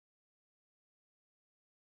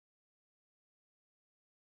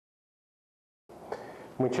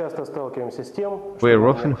We are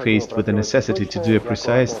often faced with the necessity to do a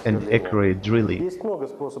precise and accurate drilling.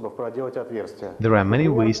 There are many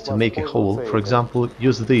ways to make a hole, for example,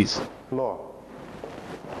 use this.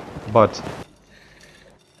 But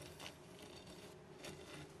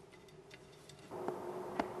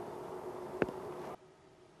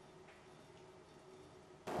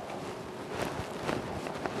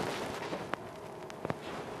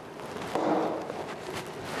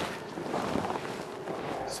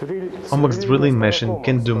Omax drilling machine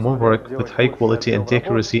can do more work with high quality and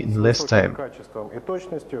accuracy in less time.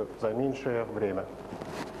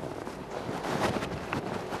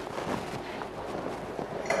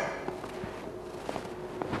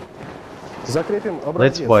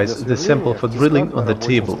 Let's place the sample for drilling on the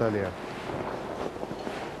table.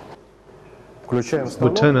 We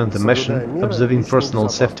turn on the machine, observing personal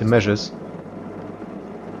safety measures.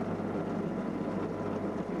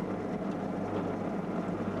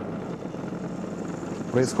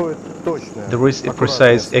 There is a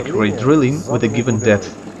precise, accurate drilling with a given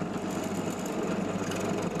depth.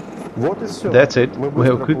 That's it, we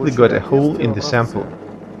have quickly got a hole in the sample.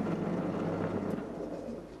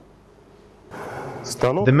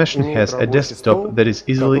 The machine has a desktop that is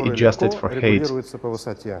easily adjusted for height.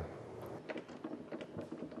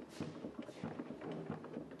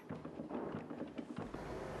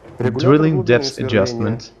 Drilling depth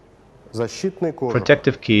adjustment,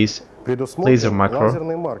 protective case, laser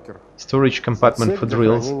marker, storage compartment for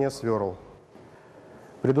drills.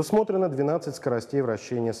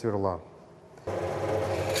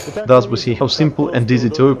 Thus we see how simple and easy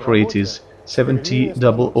to operate is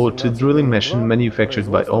 7002 drilling machine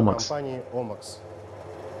manufactured by Omax.